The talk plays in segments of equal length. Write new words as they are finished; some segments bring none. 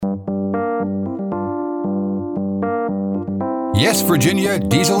Yes, Virginia,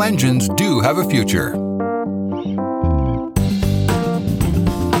 diesel engines do have a future.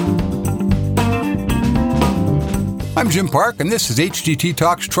 I'm Jim Park, and this is HDT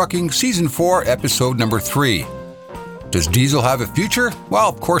Talks Trucking Season 4, Episode Number 3. Does diesel have a future? Well,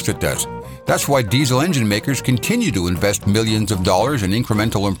 of course it does. That's why diesel engine makers continue to invest millions of dollars in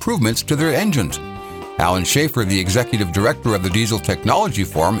incremental improvements to their engines. Alan Schaefer, the executive director of the Diesel Technology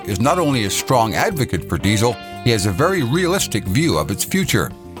Forum, is not only a strong advocate for diesel, he has a very realistic view of its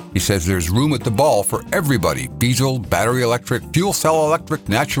future. He says there's room at the ball for everybody: diesel, battery electric, fuel cell electric,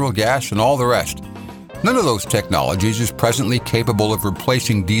 natural gas, and all the rest. None of those technologies is presently capable of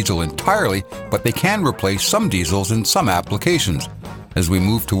replacing diesel entirely, but they can replace some diesels in some applications. As we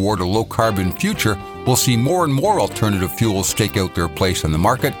move toward a low-carbon future, we'll see more and more alternative fuels stake out their place in the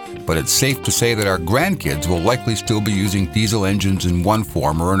market, but it's safe to say that our grandkids will likely still be using diesel engines in one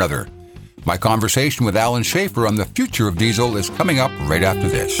form or another. My conversation with Alan Schaefer on the future of diesel is coming up right after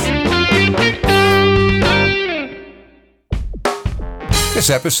this. This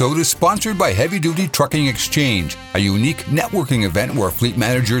episode is sponsored by Heavy Duty Trucking Exchange, a unique networking event where fleet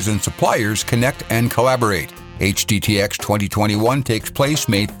managers and suppliers connect and collaborate. HDTX 2021 takes place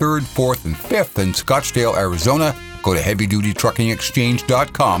May 3rd, 4th, and 5th in Scottsdale, Arizona. Go to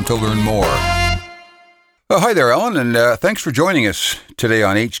heavydutytruckingexchange.com to learn more. Hi there, Alan, and thanks for joining us today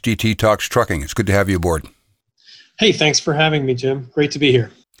on HDT Talks Trucking. It's good to have you aboard. Hey, thanks for having me, Jim. Great to be here.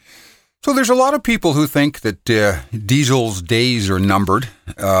 So there's a lot of people who think that diesel's days are numbered.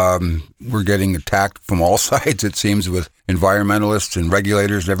 We're getting attacked from all sides, it seems, with environmentalists and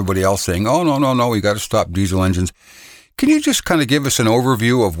regulators and everybody else saying, oh, no, we got to stop diesel engines. Can you just kind of give us an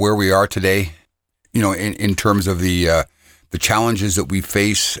overview of where we are today, in terms of the challenges that we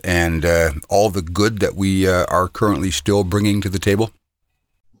face and all the good that we are currently still bringing to the table?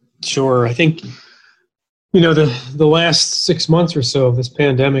 Sure. I think the last 6 months or so of this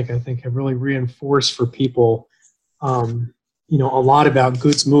pandemic, I think, have really reinforced for people, a lot about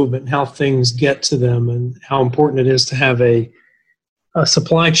goods movement and how things get to them and how important it is to have a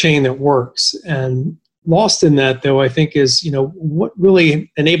supply chain that works. And lost in that, though, I think is, what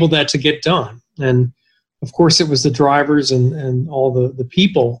really enabled that to get done. And of course, it was the drivers and all the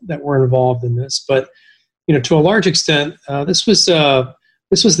people that were involved in this. But, to a large extent, this was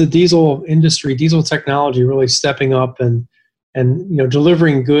the diesel industry, diesel technology really stepping up and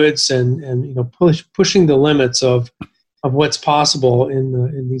delivering goods and pushing the limits of what's possible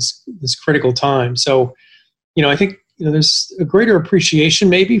in this critical time. So, I think there's a greater appreciation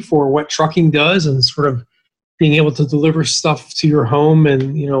maybe for what trucking does and sort of being able to deliver stuff to your home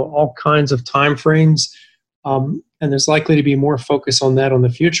and all kinds of time frames. And there's likely to be more focus on that on the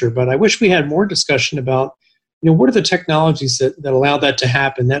future. But I wish we had more discussion about what are the technologies that allow that to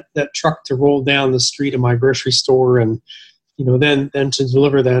happen, that truck to roll down the street of my grocery store and, then to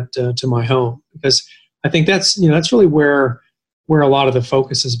deliver that to my home? Because I think that's really where a lot of the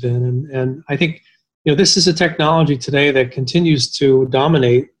focus has been. And I think, this is a technology today that continues to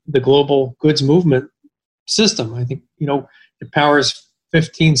dominate the global goods movement system. I think, it powers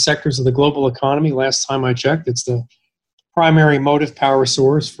 15 sectors of the global economy. Last time I checked, it's the primary motive power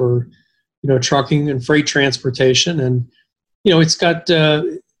source for trucking and freight transportation. And, it's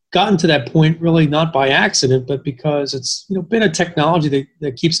gotten to that point really not by accident, but because it's, been a technology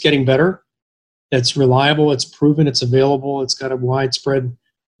that keeps getting better. It's reliable, it's proven, it's available, it's got a widespread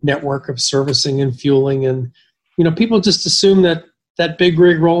network of servicing and fueling. And, people just assume that big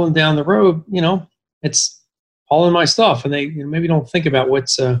rig rolling down the road, it's hauling my stuff. And they maybe don't think about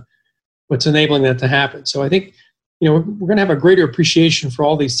what's enabling that to happen. So I think, we're going to have a greater appreciation for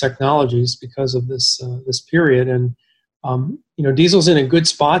all these technologies because of this period. And diesel's in a good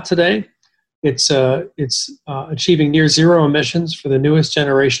spot today. It's achieving near zero emissions for the newest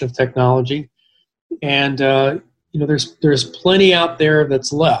generation of technology, and there's plenty out there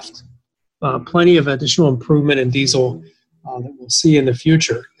that's left. Plenty of additional improvement in diesel that we'll see in the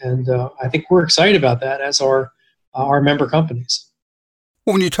future, and I think we're excited about that as our member companies.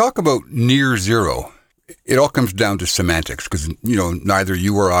 Well, when you talk about near zero, it all comes down to semantics because, neither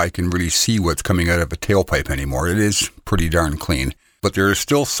you or I can really see what's coming out of a tailpipe anymore. It is pretty darn clean, but there is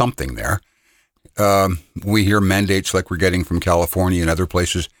still something there. We hear mandates like we're getting from California and other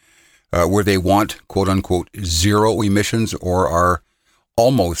places where they want, quote unquote, zero emissions or are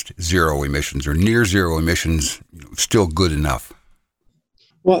almost zero emissions or near zero emissions, still good enough.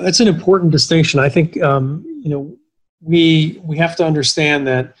 Well, that's an important distinction. I think, we have to understand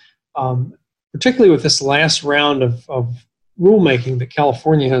that particularly with this last round of rulemaking that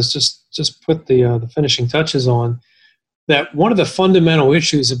California has just put the finishing touches on, that one of the fundamental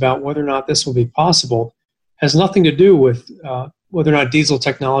issues about whether or not this will be possible has nothing to do with whether or not diesel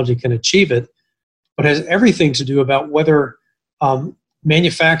technology can achieve it, but has everything to do about whether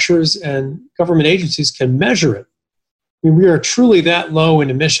manufacturers and government agencies can measure it. I mean, we are truly that low in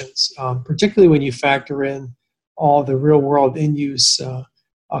emissions, particularly when you factor in all the real-world in-use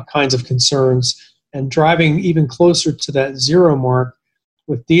kinds of concerns. And driving even closer to that zero mark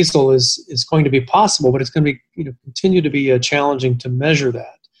with diesel is going to be possible, but it's going to be continue to be challenging to measure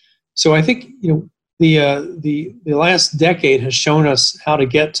that. So I think the last decade has shown us how to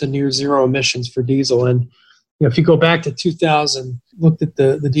get to near zero emissions for diesel. And if you go back to 2000, looked at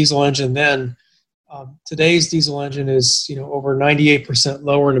the diesel engine then, today's diesel engine is over 98%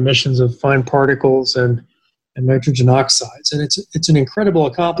 lower in emissions of fine particles and nitrogen oxides. And it's an incredible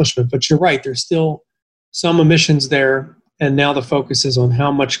accomplishment, but you're right, there's still some emissions there. And now the focus is on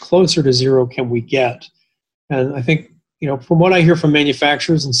how much closer to zero can we get. And I think, from what I hear from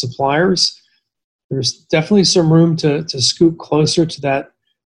manufacturers and suppliers, there's definitely some room to scoot closer to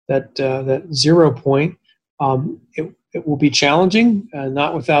that 0 point. It will be challenging,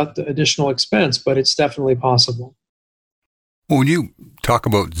 not without the additional expense, but it's definitely possible. Well, when you talk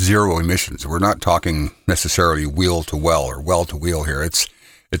about zero emissions, we're not talking necessarily wheel to well or well to wheel here. It's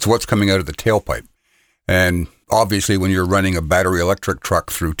what's coming out of the tailpipe. And obviously, when you're running a battery electric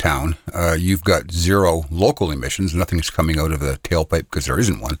truck through town, you've got zero local emissions. Nothing's coming out of the tailpipe because there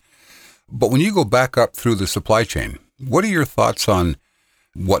isn't one. But when you go back up through the supply chain, what are your thoughts on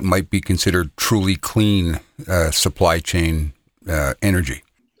what might be considered truly clean supply chain energy?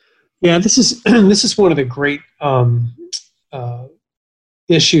 Yeah, this is one of the great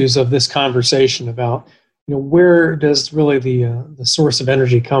issues of this conversation about where does really the source of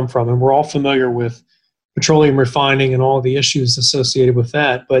energy come from, and we're all familiar with petroleum refining and all the issues associated with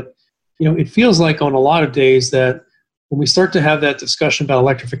that. But it feels like on a lot of days that when we start to have that discussion about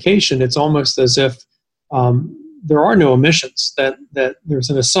electrification, it's almost as if there are no emissions. That there's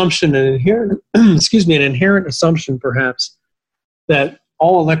an assumption, an inherent assumption perhaps, that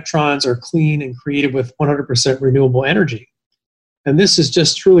all electrons are clean and created with 100% renewable energy. And this is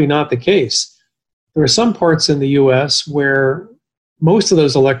just truly not the case. There are some parts in the U.S. where most of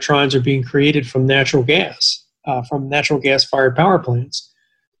those electrons are being created from natural gas-fired power plants.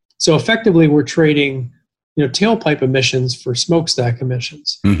 So effectively, we're trading, tailpipe emissions for smokestack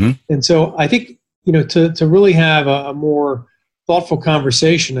emissions. Mm-hmm. And so I think, to really have a more thoughtful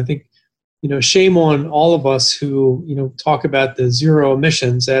conversation, I think, shame on all of us who, talk about the zero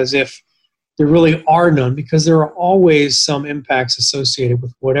emissions as if there really are none, because there are always some impacts associated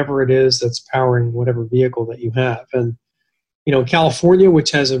with whatever it is that's powering whatever vehicle that you have. And, California,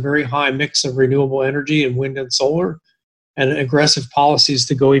 which has a very high mix of renewable energy and wind and solar, and aggressive policies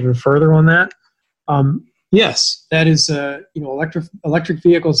to go even further on that. Yes, that is, electric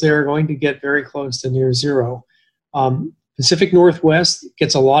vehicles there are going to get very close to near zero. Pacific Northwest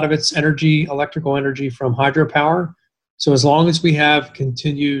gets a lot of its electrical energy from hydropower. So as long as we have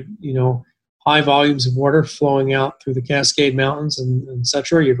continued, high volumes of water flowing out through the Cascade Mountains and et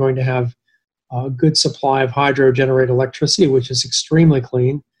cetera, you're going to have a good supply of hydro-generated electricity, which is extremely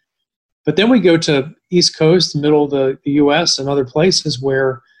clean. But then we go to East Coast, middle of the U.S. and other places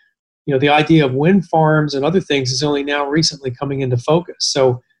where, the idea of wind farms and other things is only now recently coming into focus.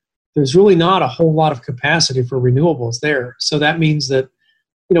 So there's really not a whole lot of capacity for renewables there. So that means that,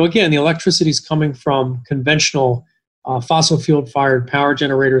 again, the electricity is coming from conventional fossil fuel-fired power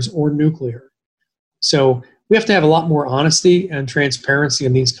generators or nuclear. So we have to have a lot more honesty and transparency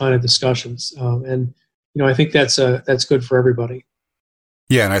in these kind of discussions. And I think that's good for everybody.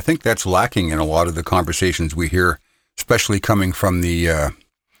 Yeah, and I think that's lacking in a lot of the conversations we hear, especially coming from the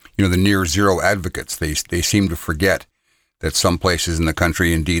near zero advocates. They seem to forget that some places in the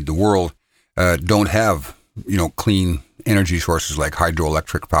country, indeed the world, don't have clean energy sources like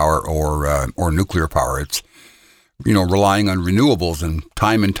hydroelectric power or nuclear power. It's relying on renewables, and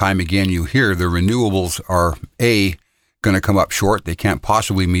time again you hear the renewables are A, going to come up short. They can't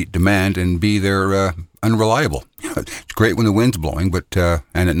possibly meet demand, and B, they're unreliable. It's great when the wind's blowing, but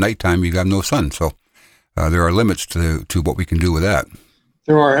and at nighttime you have no sun. So there are limits to what we can do with that.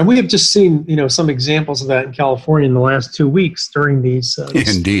 There are, and we have just seen some examples of that in California in the last 2 weeks during these.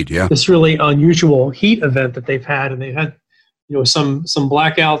 Indeed, yeah. This really unusual heat event that they've had, and they had some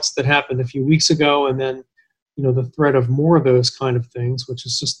blackouts that happened a few weeks ago, and then the threat of more of those kind of things, which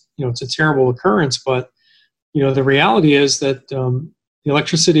is just it's a terrible occurrence. But the reality is that the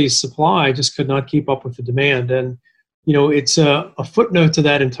electricity supply just could not keep up with the demand, and it's a footnote to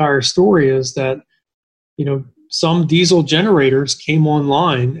that entire story is that some diesel generators came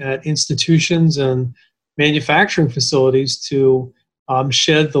online at institutions and manufacturing facilities to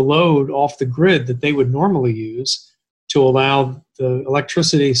shed the load off the grid that they would normally use to allow the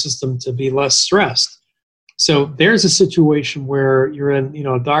electricity system to be less stressed. So there's a situation where you're in,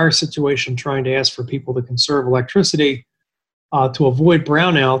 a dire situation trying to ask for people to conserve electricity to avoid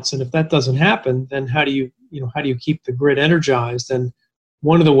brownouts. And if that doesn't happen, then how do you keep the grid energized? And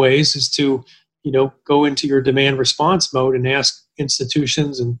one of the ways is to, go into your demand response mode and ask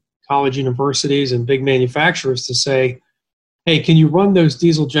institutions and college universities and big manufacturers to say, hey, can you run those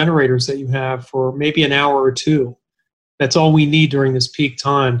diesel generators that you have for maybe an hour or two? That's all we need during this peak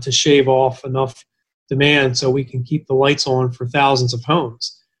time to shave off enough demand so we can keep the lights on for thousands of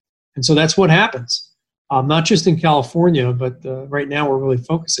homes. And so that's what happens, not just in California, but right now we're really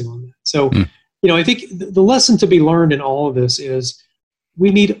focusing on that. So, I think the lesson to be learned in all of this is we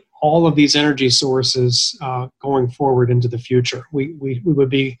need all of these energy sources going forward into the future. We would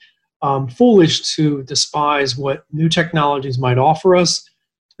be foolish to despise what new technologies might offer us,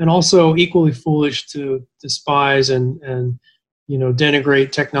 and also equally foolish to despise and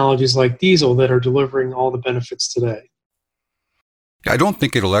denigrate technologies like diesel that are delivering all the benefits today. I don't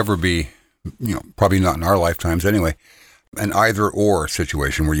think it'll ever be, probably not in our lifetimes anyway, an either-or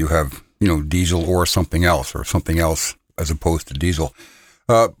situation where you have, diesel or something else as opposed to diesel.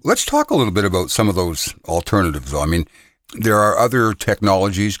 Let's talk a little bit about some of those alternatives, though. I mean, there are other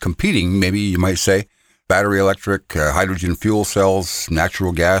technologies competing, maybe you might say, battery electric, hydrogen fuel cells,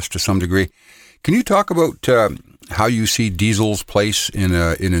 natural gas to some degree. Can you talk about how you see diesel's place in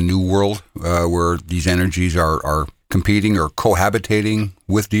a new world where these energies are competing or cohabitating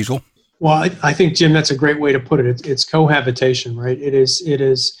with diesel? Well, I think, Jim, that's a great way to put it. It's cohabitation, right? It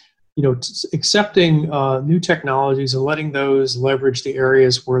is accepting new technologies and letting those leverage the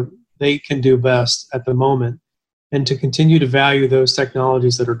areas where they can do best at the moment, and to continue to value those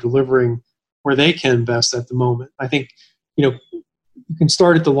technologies that are delivering where they can best at the moment. I think, you can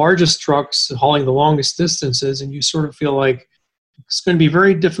start at the largest trucks hauling the longest distances, and you sort of feel like it's going to be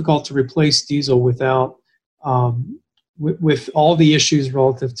very difficult to replace diesel without, with all the issues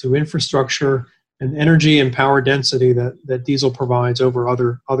relative to infrastructure and energy and power density that diesel provides over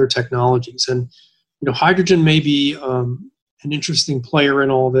other technologies. And, hydrogen may be an interesting player in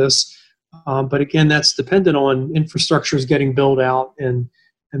all this, but again, that's dependent on infrastructures getting built out, and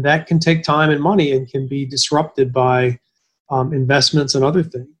that can take time and money and can be disrupted by investments and other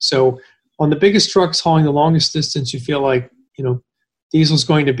things. So on the biggest trucks hauling the longest distance, you feel like, diesel's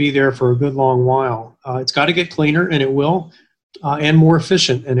going to be there for a good long while. It's got to get cleaner, and it will, and more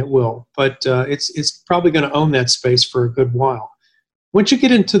efficient, and it will. But it's probably going to own that space for a good while. Once you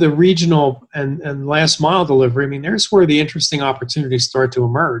get into the regional and last mile delivery, I mean, there's where the interesting opportunities start to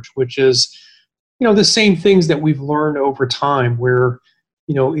emerge, which is, the same things that we've learned over time where,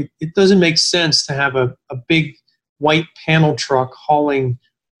 it doesn't make sense to have a big white panel truck hauling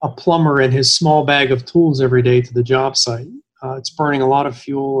a plumber and his small bag of tools every day to the job site. It's burning a lot of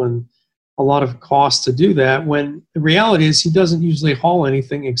fuel and a lot of cost to do that, when the reality is he doesn't usually haul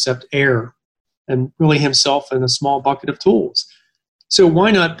anything except air and really himself and a small bucket of tools. So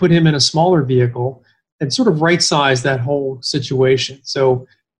why not put him in a smaller vehicle and sort of right size that whole situation? So,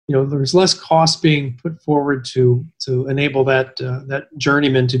 there's less cost being put forward to enable that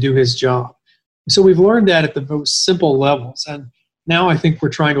journeyman to do his job. So we've learned that at the most simple levels. And now I think we're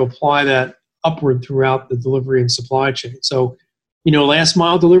trying to apply that upward throughout the delivery and supply chain. So, last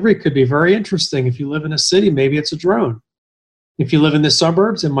mile delivery could be very interesting. If you live in a city, maybe it's a drone. If you live in the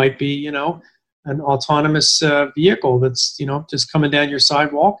suburbs, it might be, an autonomous vehicle that's, just coming down your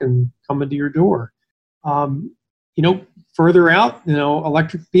sidewalk and coming to your door. Further out,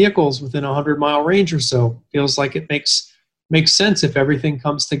 electric vehicles within 100-mile range or so feels like it makes sense if everything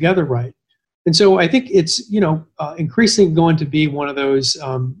comes together right. And so I think it's, increasingly going to be one of those,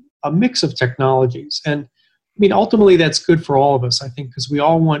 a mix of technologies. And I mean, ultimately that's good for all of us, I think, because we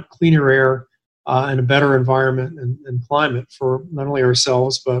all want cleaner air and a better environment and climate for not only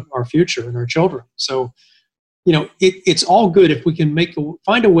ourselves, but our future and our children. So, it's all good if we can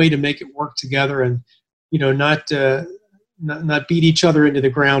find a way to make it work together and, not beat each other into the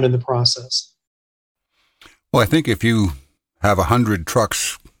ground in the process. Well, I think if you have 100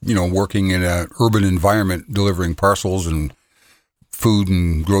 trucks, working in an urban environment, delivering parcels and food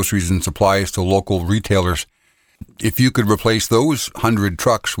and groceries and supplies to local retailers, if you could replace those 100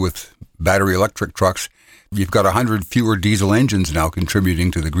 trucks with battery electric trucks, you've got 100 fewer diesel engines now contributing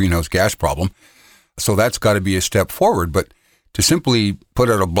to the greenhouse gas problem. So that's got to be a step forward. But to simply put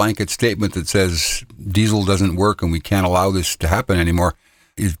out a blanket statement that says diesel doesn't work and we can't allow this to happen anymore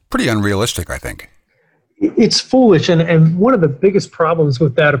is pretty unrealistic, I think. It's foolish. And one of the biggest problems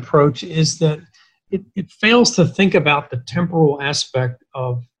with that approach is that, it fails to think about the temporal aspect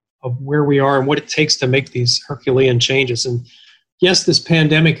of where we are and what it takes to make these Herculean changes. And yes, this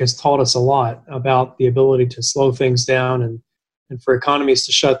pandemic has taught us a lot about the ability to slow things down and for economies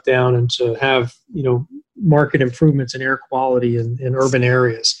to shut down and to have, market improvements in air quality in urban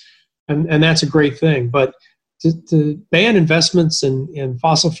areas. And that's a great thing. But to ban investments in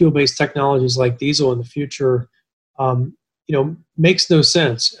fossil fuel-based technologies like diesel in the future, makes no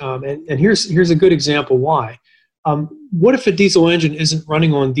sense. And here's a good example why. What if a diesel engine isn't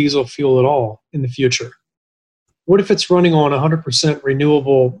running on diesel fuel at all in the future? What if it's running on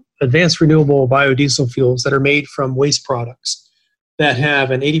 100% advanced renewable biodiesel fuels that are made from waste products that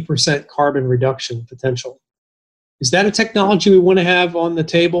have an 80% carbon reduction potential? Is that a technology we want to have on the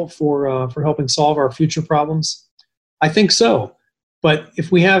table for helping solve our future problems? I think so. But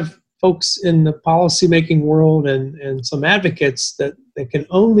if we have folks in the policymaking world and some advocates that can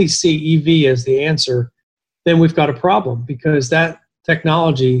only see EV as the answer, then we've got a problem, because that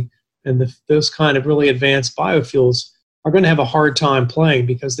technology and those kind of really advanced biofuels are going to have a hard time playing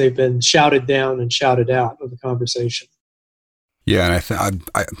because they've been shouted down and shouted out of the conversation. Yeah, and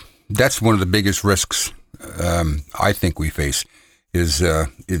I that's one of the biggest risks I think we face is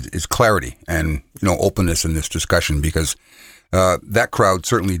clarity and openness in this discussion, because that crowd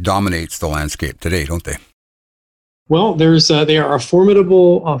certainly dominates the landscape today, don't they? Well, they are a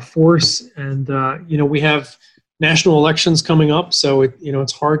formidable force, and we have national elections coming up, so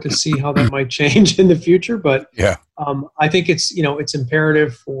it's hard to see how that might change in the future. But yeah, I think it's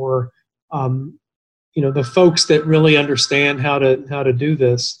imperative for the folks that really understand how to do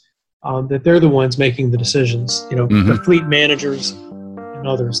this, that they're the ones making the decisions. The fleet managers and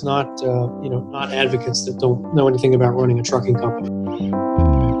others, not advocates that don't know anything about running a trucking company.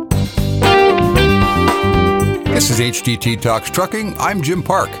 This is HDT Talks Trucking. I'm Jim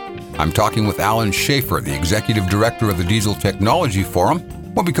Park. I'm talking with Alan Schaefer, the Executive Director of the Diesel Technology Forum.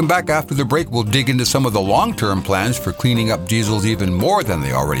 When we come back after the break, we'll dig into some of the long-term plans for cleaning up diesels even more than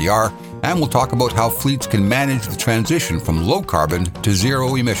they already are, and we'll talk about how fleets can manage the transition from low carbon to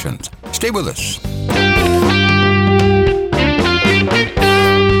zero emissions. Stay with us.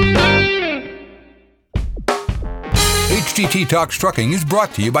 HDT Talks Trucking is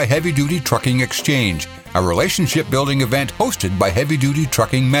brought to you by Heavy Duty Trucking Exchange, a relationship-building event hosted by Heavy Duty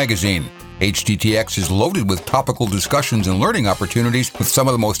Trucking Magazine. HDTX is loaded with topical discussions and learning opportunities with some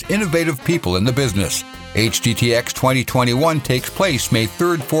of the most innovative people in the business. HDTX 2021 takes place May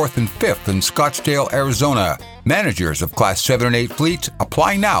 3rd, 4th, and 5th in Scottsdale, Arizona. Managers of Class 7 and 8 fleets,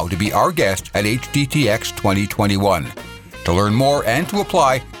 apply now to be our guest at HDTX 2021. To learn more and to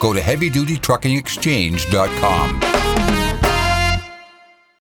apply, go to heavydutytruckingexchange.com.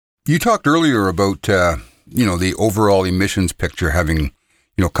 You talked earlier about, the overall emissions picture having,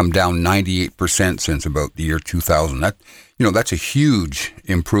 come down 98% since about the year 2000. That's a huge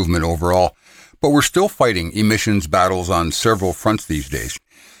improvement overall. But we're still fighting emissions battles on several fronts these days.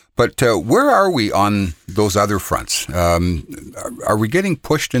 But where are we on those other fronts? Are we getting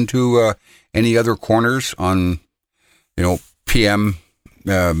pushed into any other corners on, PM,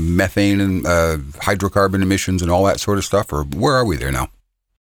 methane and hydrocarbon emissions and all that sort of stuff? Or where are we there now?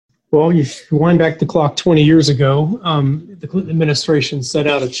 Well, if you wind back the clock 20 years ago, the Clinton administration set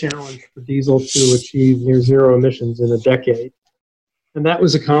out a challenge for diesel to achieve near zero emissions in a decade. And that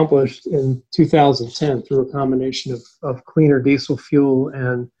was accomplished in 2010 through a combination of cleaner diesel fuel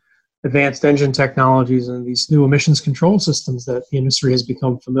and advanced engine technologies and these new emissions control systems that the industry has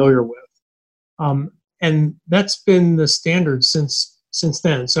become familiar with. And that's been the standard since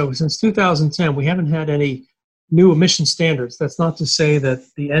then. So since 2010, we haven't had any new emission standards. That's not to say that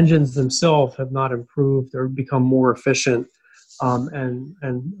the engines themselves have not improved or become more efficient and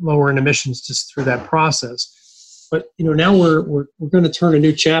lower in emissions just through that process. But now we're going to turn a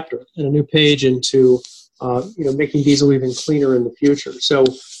new chapter and a new page into making diesel even cleaner in the future. So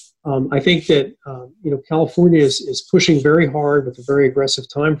I think that California is pushing very hard with a very aggressive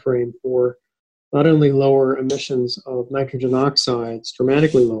time frame for not only lower emissions of nitrogen oxides,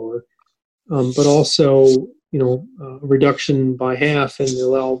 dramatically lower, but also a reduction by half in the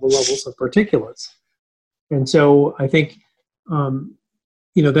allowable levels of particulates. And so I think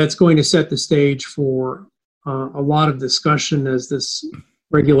that's going to set the stage for a lot of discussion as this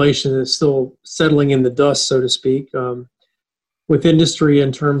regulation is still settling in the dust, so to speak, with industry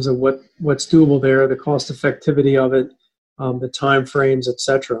in terms of what's doable there, the cost effectivity of it, the time frames, et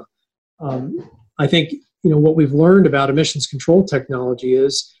cetera. I think what we've learned about emissions control technology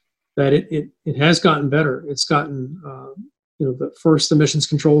is that it has gotten better. It's gotten the first emissions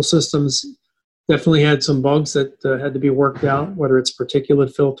control systems definitely had some bugs that had to be worked out, whether it's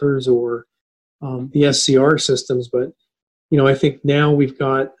particulate filters or the SCR systems. But, I think now we've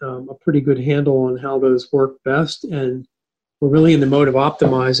got a pretty good handle on how those work best. And we're really in the mode of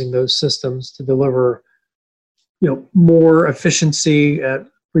optimizing those systems to deliver, more efficiency at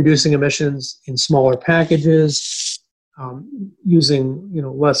reducing emissions in smaller packages, using,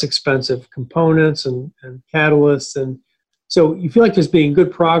 less expensive components and catalysts. And so you feel like there's being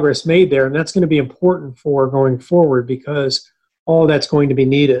good progress made there, and that's going to be important for going forward because all that's going to be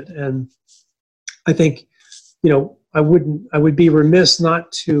needed. And I think, I would be remiss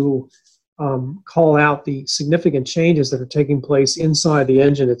not to call out the significant changes that are taking place inside the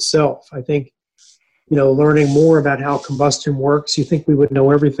engine itself. I think, learning more about how combustion works, you think we would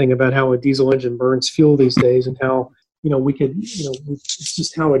know everything about how a diesel engine burns fuel these days and how, we could, it's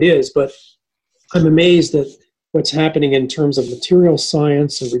just how it is. But I'm amazed at what's happening in terms of material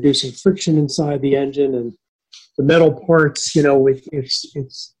science and reducing friction inside the engine and the metal parts.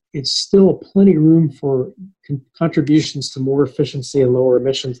 It's still plenty of room for contributions to more efficiency and lower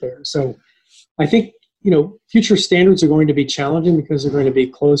emissions there. So I think, future standards are going to be challenging because they're going to be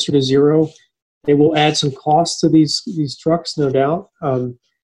closer to zero. They will add some costs to these trucks, no doubt.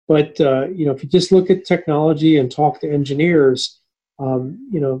 But if you just look at technology and talk to engineers,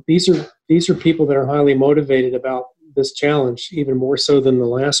 these are people that are highly motivated about this challenge, even more so than the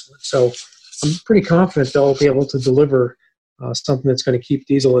last one. So I'm pretty confident they'll be able to deliver something that's going to keep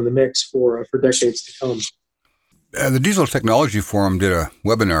diesel in the mix for decades to come. The Diesel Technology Forum did a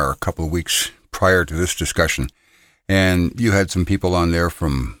webinar a couple of weeks prior to this discussion, and you had some people on there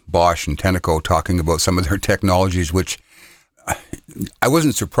from Bosch and Tenneco talking about some of their technologies, which I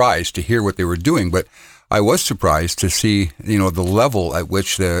wasn't surprised to hear what they were doing, but I was surprised to see, the level at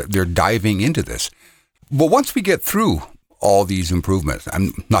which they're diving into this. But once we get through all these improvements,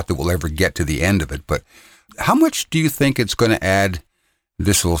 not that we'll ever get to the end of it, but how much do you think it's going to add?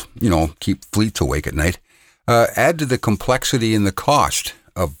 This will, keep fleets awake at night. Add to the complexity and the cost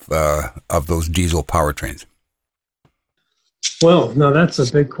of those diesel powertrains. Well, no, that's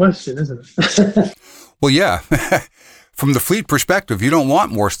a big question, isn't it? Well, yeah. From the fleet perspective, you don't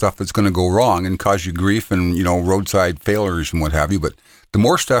want more stuff that's going to go wrong and cause you grief and, roadside failures and what have you. But the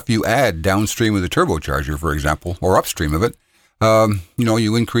more stuff you add downstream of the turbocharger, for example, or upstream of it,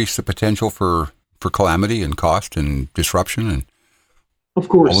 you increase the potential for calamity and cost and disruption and of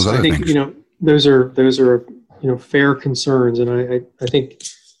course, all those other I think, things. those are fair concerns. And I think,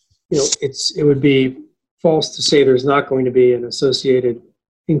 it would be false to say there's not going to be an associated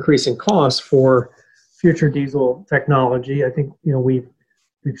increase in cost for future diesel technology. I think, we've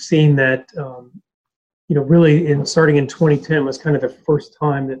seen that, really starting in 2010 was kind of the first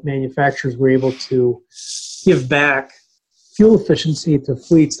time that manufacturers were able to give back fuel efficiency to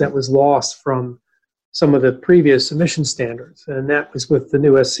fleets that was lost from some of the previous emission standards. And that was with the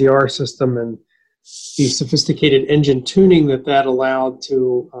new SCR system and the sophisticated engine tuning that allowed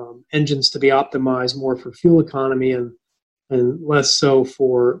to engines to be optimized more for fuel economy and less so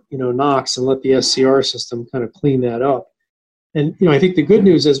for NOx, and let the SCR system kind of clean that up. And I think the good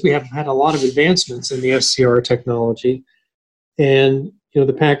news is we have had a lot of advancements in the SCR technology, and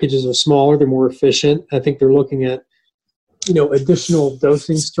the packages are smaller, they're more efficient. I think they're looking at additional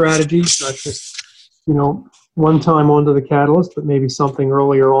dosing strategies, not just one time onto the catalyst, but maybe something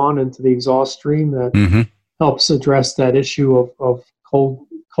earlier on into the exhaust stream that helps address that issue of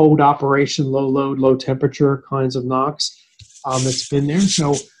cold operation, low load, low temperature kinds of NOx that's been there.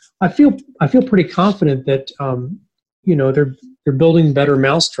 So I feel pretty confident that they're building better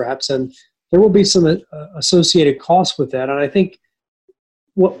mousetraps, and there will be some associated costs with that. And I think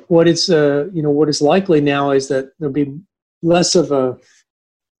what is likely now is that there'll be less of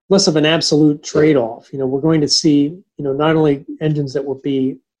an absolute trade-off. We're going to see, not only engines that will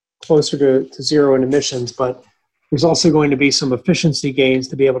be closer to zero in emissions, but there's also going to be some efficiency gains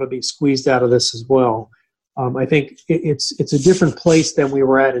to be able to be squeezed out of this as well. I think it's a different place than we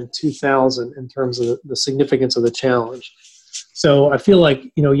were at in 2000 in terms of the significance of the challenge. So I feel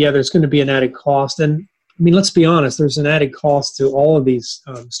like, there's going to be an added cost. And let's be honest, there's an added cost to all of these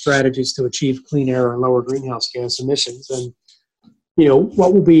strategies to achieve clean air and lower greenhouse gas emissions. And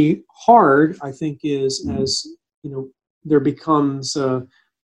what will be hard, I think, is as, there becomes,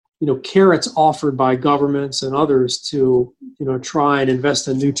 carrots offered by governments and others to, try and invest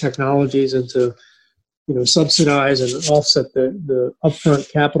in new technologies and to, subsidize and offset the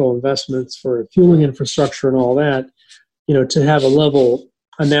upfront capital investments for fueling infrastructure and all that, to have a level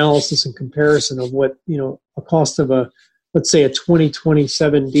analysis and comparison of what, a cost of let's say a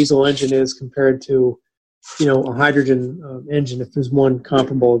 2027 diesel engine is compared to, a hydrogen engine, if there's one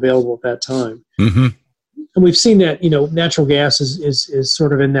comparable available at that time. Mm-hmm. And we've seen that, natural gas is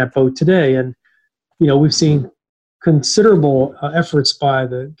sort of in that boat today. And we've seen considerable efforts by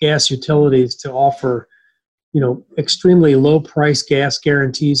the gas utilities to offer, extremely low price gas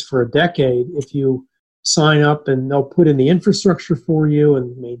guarantees for a decade if you sign up, and they'll put in the infrastructure for you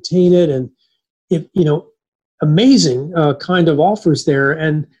and maintain it. And if, amazing kind of offers there.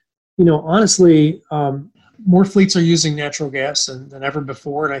 And, honestly, more fleets are using natural gas than ever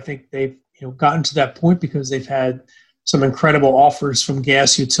before. And I think they've, gotten to that point because they've had some incredible offers from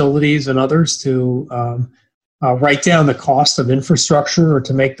gas utilities and others to write down the cost of infrastructure, or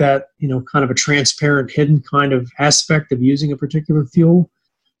to make that, kind of a transparent, hidden kind of aspect of using a particular fuel.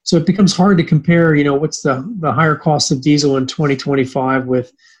 So it becomes hard to compare, what's the higher cost of diesel in 2025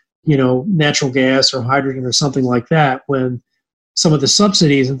 with, natural gas or hydrogen or something like that, when some of the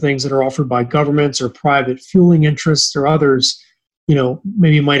subsidies and things that are offered by governments or private fueling interests or others,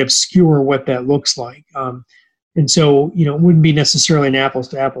 maybe might obscure what that looks like. And so, it wouldn't be necessarily an apples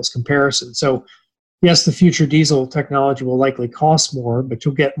to apples comparison. So yes, the future diesel technology will likely cost more, but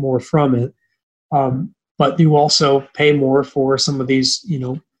you'll get more from it. But you also pay more for some of these,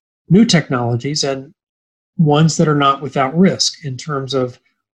 new technologies, and ones that are not without risk in terms of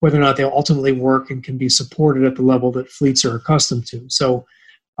whether or not they'll ultimately work and can be supported at the level that fleets are accustomed to. So,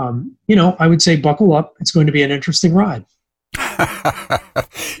 I would say buckle up. It's going to be an interesting ride.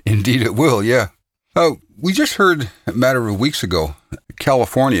 Indeed it will, yeah. We just heard a matter of weeks ago,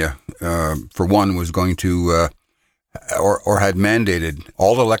 California, for one, was going to, or had mandated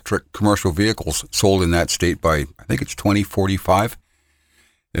all electric commercial vehicles sold in that state by, I think it's 2045,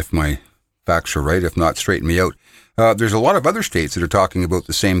 if my facts are right. If not, straighten me out. There's a lot of other states that are talking about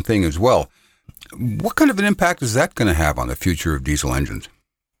the same thing as well. What kind of an impact is that going to have on the future of diesel engines?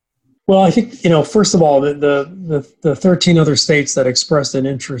 Well, I think, first of all, the 13 other states that expressed an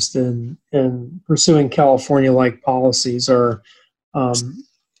interest in pursuing California-like policies are,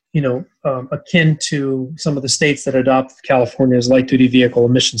 akin to some of the states that adopted California's light-duty vehicle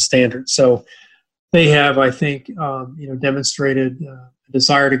emission standards. So they have, I think, demonstrated a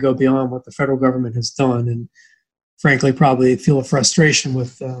desire to go beyond what the federal government has done, and frankly, probably feel a frustration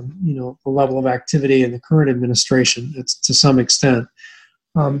with, the level of activity in the current administration. It's to some extent.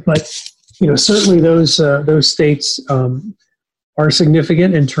 But certainly those states are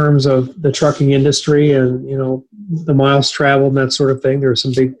significant in terms of the trucking industry and the miles traveled and that sort of thing. There are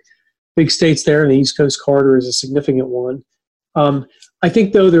some big states there, and the East Coast corridor is a significant one. I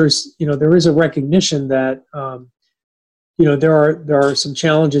think though there is a recognition that there are some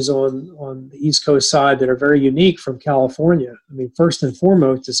challenges on the East Coast side that are very unique from California. I mean, first and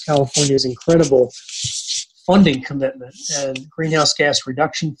foremost is California's incredible funding commitment and greenhouse gas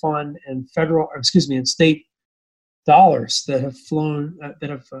reduction fund and and state dollars that have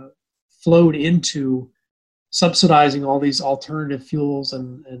flowed into subsidizing all these alternative fuels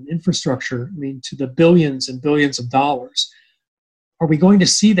and infrastructure. I mean, to the billions and billions of dollars. Are we going to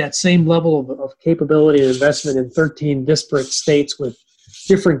see that same level of capability and investment in 13 disparate states with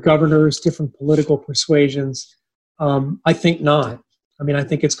different governors, different political persuasions? I think not. I mean, I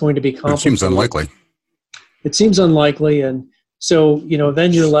think it's going to be complicated. It seems unlikely. It seems unlikely. And so,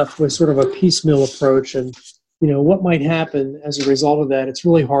 then you're left with sort of a piecemeal approach. And, what might happen as a result of that, it's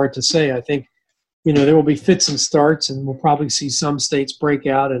really hard to say. I think, there will be fits and starts, and we'll probably see some states break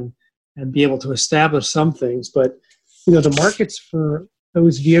out and be able to establish some things. But, the markets for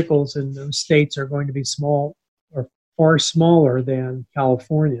those vehicles in those states are going to be small or far smaller than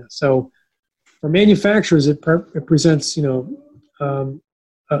California. So for manufacturers, it presents,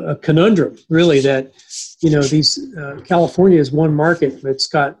 a conundrum, really, that, California is one market that's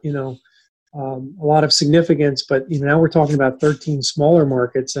got, a lot of significance, but, now we're talking about 13 smaller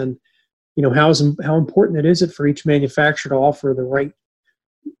markets, and, how important is it for each manufacturer to offer the right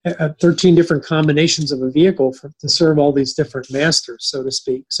 13 different combinations of a vehicle to serve all these different masters, so to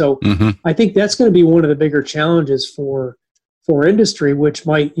speak. So I think that's going to be one of the bigger challenges for industry, which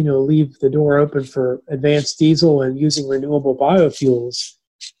might, leave the door open for advanced diesel and using renewable biofuels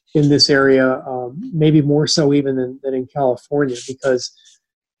in this area, maybe more so even than in California, because,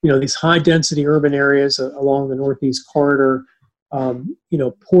 these high density urban areas along the Northeast corridor,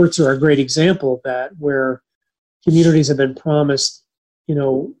 ports are a great example of that, where communities have been promised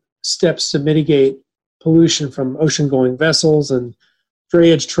steps to mitigate pollution from ocean-going vessels and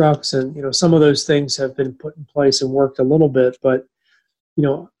drayage trucks, and some of those things have been put in place and worked a little bit, but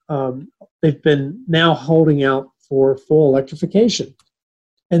they've been now holding out for full electrification.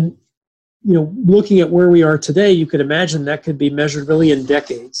 And looking at where we are today, you could imagine that could be measured really in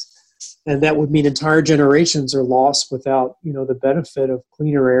decades, and that would mean entire generations are lost without the benefit of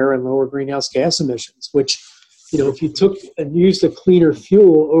cleaner air and lower greenhouse gas emissions, which if you took and used a cleaner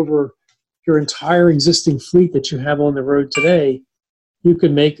fuel over your entire existing fleet that you have on the road today, you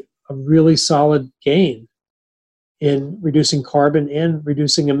could make a really solid gain in reducing carbon and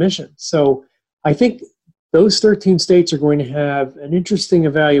reducing emissions. So I think those 13 states are going to have an interesting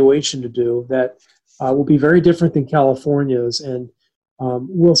evaluation to do that will be very different than California's, and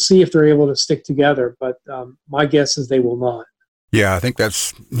we'll see if they're able to stick together, but my guess is they will not. Yeah, I think that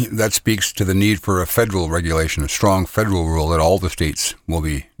speaks to the need for a federal regulation, a strong federal rule that all the states will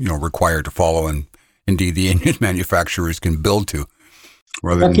be, required to follow, and indeed the engine manufacturers can build to.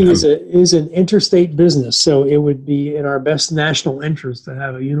 Trucking is an interstate business, so it would be in our best national interest to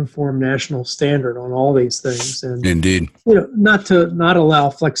have a uniform national standard on all these things. And indeed, not allow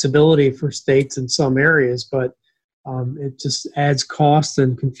flexibility for states in some areas, but it just adds cost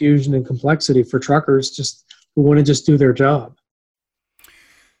and confusion and complexity for truckers who want to just do their job.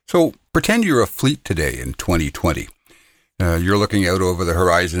 So pretend you're a fleet today in 2020. You're looking out over the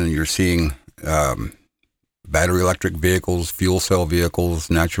horizon and you're seeing battery electric vehicles, fuel cell vehicles,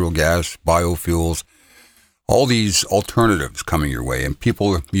 natural gas, biofuels, all these alternatives coming your way. And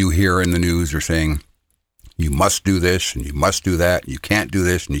people you hear in the news are saying, you must do this and you must do that. You can't do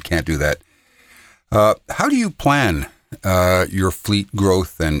this and you can't do that. How do you plan your fleet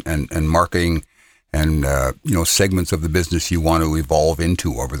growth and marketing and segments of the business you want to evolve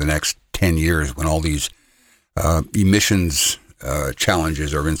into over the next 10 years when all these emissions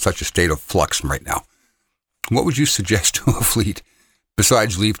challenges are in such a state of flux right now? What would you suggest to a fleet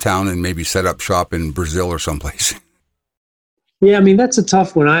besides leave town and maybe set up shop in Brazil or someplace? Yeah, I mean, that's a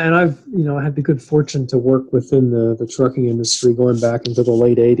tough one. I've had the good fortune to work within the trucking industry going back into the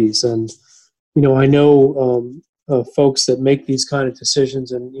late 80s. And, I know folks that make these kind of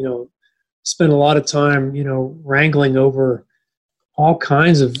decisions and, spend a lot of time, wrangling over all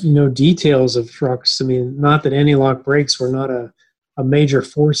kinds of, details of trucks. I mean, not that anti-lock brakes were not a major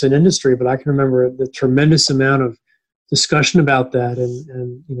force in industry, but I can remember the tremendous amount of discussion about that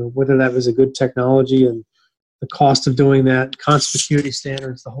and whether that was a good technology and the cost of doing that, conspicuity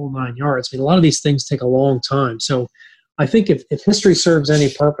standards, the whole 9 yards. I mean, a lot of these things take a long time. So I think if history serves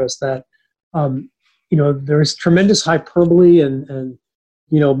any purpose, that, there's tremendous hyperbole and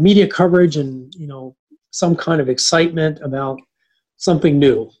media coverage and, some kind of excitement about something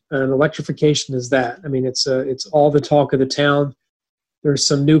new. And electrification is that. I mean, it's all the talk of the town. There's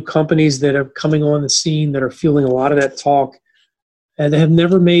some new companies that are coming on the scene that are fueling a lot of that talk, and they have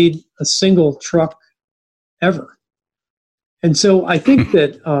never made a single truck ever. And so I think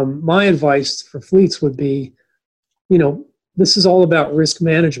that my advice for fleets would be, this is all about risk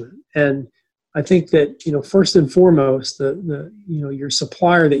management. And I think that, first and foremost, your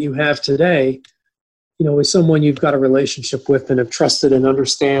supplier that you have today, is someone you've got a relationship with and have trusted and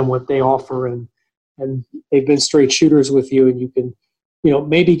understand what they offer, and they've been straight shooters with you, and you can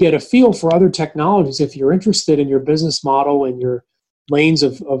maybe get a feel for other technologies if you're interested in your business model and your lanes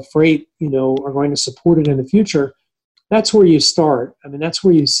of freight, are going to support it in the future. That's where you start. I mean, that's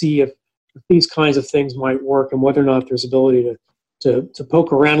where you see if these kinds of things might work and whether or not there's ability to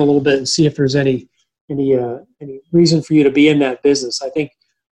poke around a little bit and see if there's any reason for you to be in that business. I think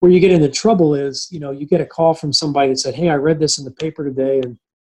where you get into trouble is, you get a call from somebody that said, hey, I read this in the paper today and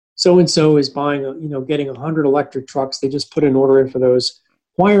so-and-so is buying, getting 100 electric trucks. They just put an order in for those.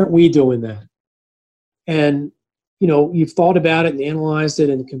 Why aren't we doing that? And, you've thought about it and analyzed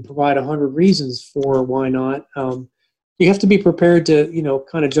it and can provide 100 reasons for why not. You have to be prepared to,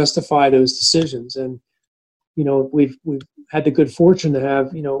 kind of justify those decisions. And, we've had the good fortune to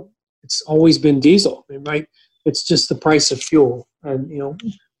have, it's always been diesel. I mean, right? It's just the price of fuel. And,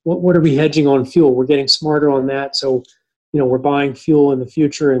 what are we hedging on fuel? We're getting smarter on that. So, we're buying fuel in the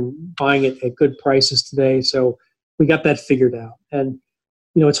future and buying it at good prices today. So we got that figured out. And,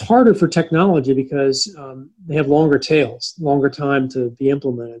 it's harder for technology because they have longer tails, longer time to be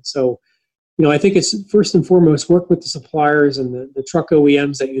implemented. So, I think it's first and foremost work with the suppliers and the truck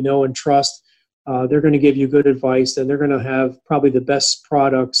OEMs that you know and trust. They're going to give you good advice, and they're going to have probably the best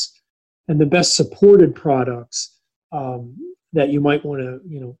products and the best supported products that you might want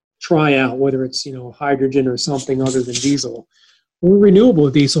to, try out, whether it's, hydrogen or something other than diesel or renewable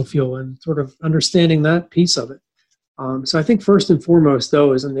diesel fuel, and sort of understanding that piece of it. So I think first and foremost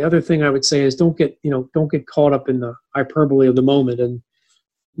those, and the other thing I would say is don't get caught up in the hyperbole of the moment. And,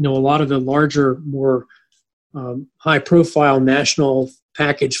 a lot of the larger, more high profile national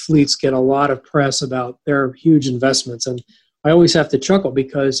package fleets get a lot of press about their huge investments. And I always have to chuckle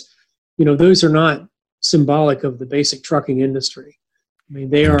because, those are not symbolic of the basic trucking industry. I mean,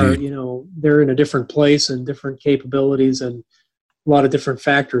 they are, they're in a different place and different capabilities and a lot of different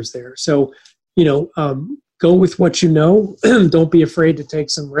factors there. So, go with what you know. Don't be afraid to take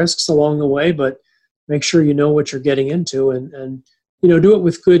some risks along the way, but make sure you know what you're getting into, and do it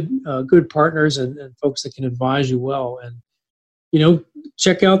with good partners and folks that can advise you well. And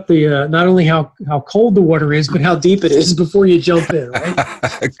check out the not only how cold the water is, but how deep it is before you jump in.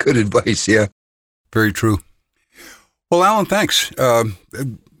 Right? Good advice. Yeah, very true. Well, Alan, thanks.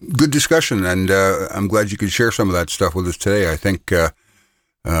 Good discussion, and I'm glad you could share some of that stuff with us today. I think,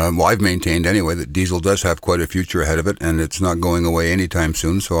 I've maintained anyway that diesel does have quite a future ahead of it, and it's not going away anytime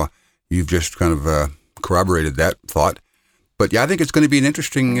soon. So you've just kind of corroborated that thought. But yeah, I think it's going to be an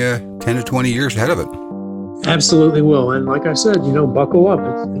interesting 10 to 20 years ahead of it. Absolutely will. And like I said, buckle up.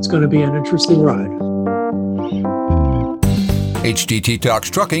 It's going to be an interesting ride. HDT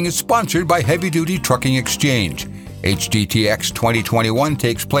Talks Trucking is sponsored by Heavy Duty Trucking Exchange. HDTX 2021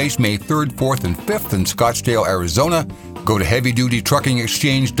 takes place May 3rd, 4th, and 5th in Scottsdale, Arizona. Go to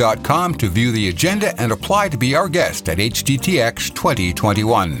heavydutytruckingexchange.com to view the agenda and apply to be our guest at HDTX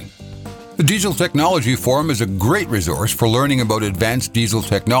 2021. The Diesel Technology Forum is a great resource for learning about advanced diesel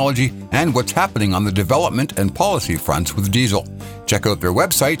technology and what's happening on the development and policy fronts with diesel. Check out their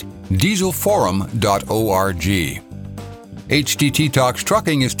website, dieselforum.org. HDT Talks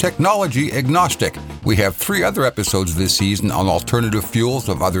Trucking is technology agnostic. We have 3 other episodes this season on alternative fuels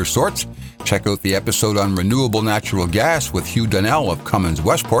of other sorts. Check out the episode on renewable natural gas with Hugh Donnell of Cummins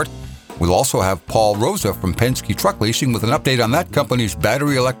Westport. We'll also have Paul Rosa from Penske Truck Leasing with an update on that company's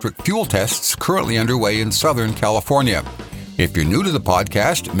battery electric fuel tests currently underway in Southern California. If you're new to the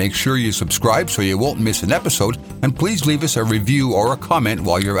podcast, make sure you subscribe so you won't miss an episode, and please leave us a review or a comment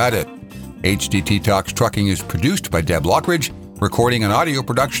while you're at it. HDT Talks Trucking is produced by Deb Lockridge, recording and audio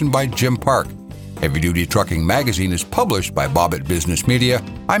production by Jim Park. Heavy Duty Trucking Magazine is published by Bobbitt Business Media.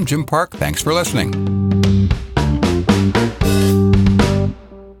 I'm Jim Park. Thanks for listening.